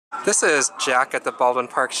This is Jack at the Baldwin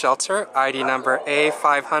Park shelter, ID number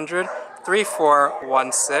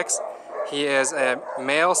A5003416. He is a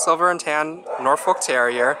male silver and tan Norfolk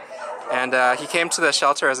Terrier, and he came to the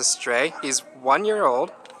shelter as a stray. He's 1 year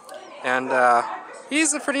old, and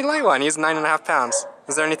he's a pretty light one. He's 9.5 pounds.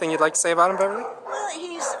 Is there anything you'd like to say about him, Beverly? Well,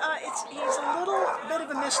 he's a little bit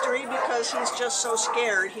of a mystery because he's just so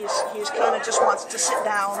scared. He's kind of just wants to sit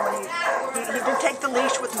down. When he can take the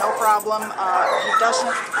leash with no problem. He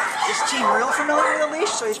doesn't seem real familiar with a leash,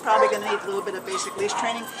 so he's probably going to need a little bit of basic leash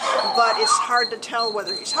training. But it's hard to tell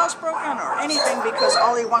whether he's housebroken or anything because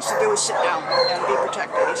all he wants to do is sit down and be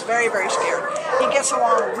protected. He's very, very scared. He gets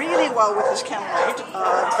along really well with his kennel mate.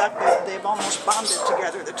 In fact, they've almost bonded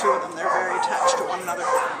together, the two of them. They're very attached to one another,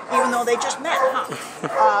 even though they just met, huh?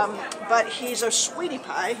 But he's a sweetie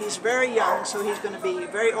pie. He's very young, so he's going to be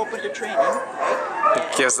very open to training. Right?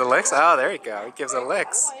 He gives the licks? Oh, there you go. He gives the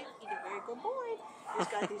licks. He's a very good boy. He's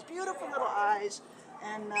got these beautiful little eyes,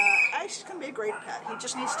 and he's going to be a great pet. He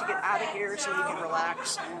just needs to get out of here so he can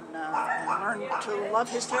relax and learn to love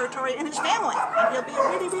his territory and his family. And he'll be a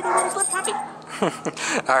really, really, really good puppy.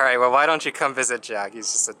 All right, well, why don't you come visit Jack?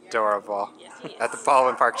 He's just adorable. Yes, he is. At the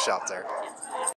Baldwin Park shelter. Yes.